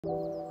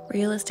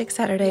realistic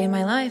Saturday in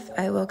my life.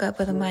 I woke up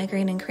with a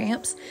migraine and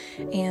cramps,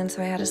 and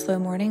so I had a slow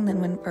morning,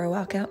 then went for a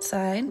walk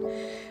outside.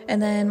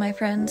 And then my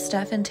friends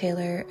Steph and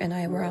Taylor and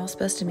I were all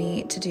supposed to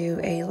meet to do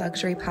a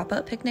luxury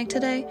pop-up picnic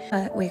today,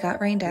 but we got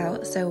rained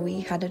out, so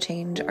we had to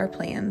change our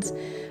plans.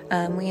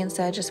 We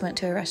instead just went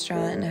to a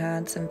restaurant and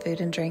had some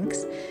food and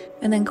drinks.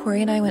 And then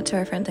Corey and I went to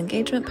our friend's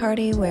engagement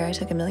party where I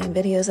took a million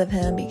videos of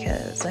him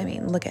because, I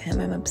mean, look at him,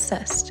 I'm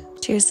obsessed.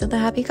 Cheers to the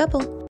happy couple.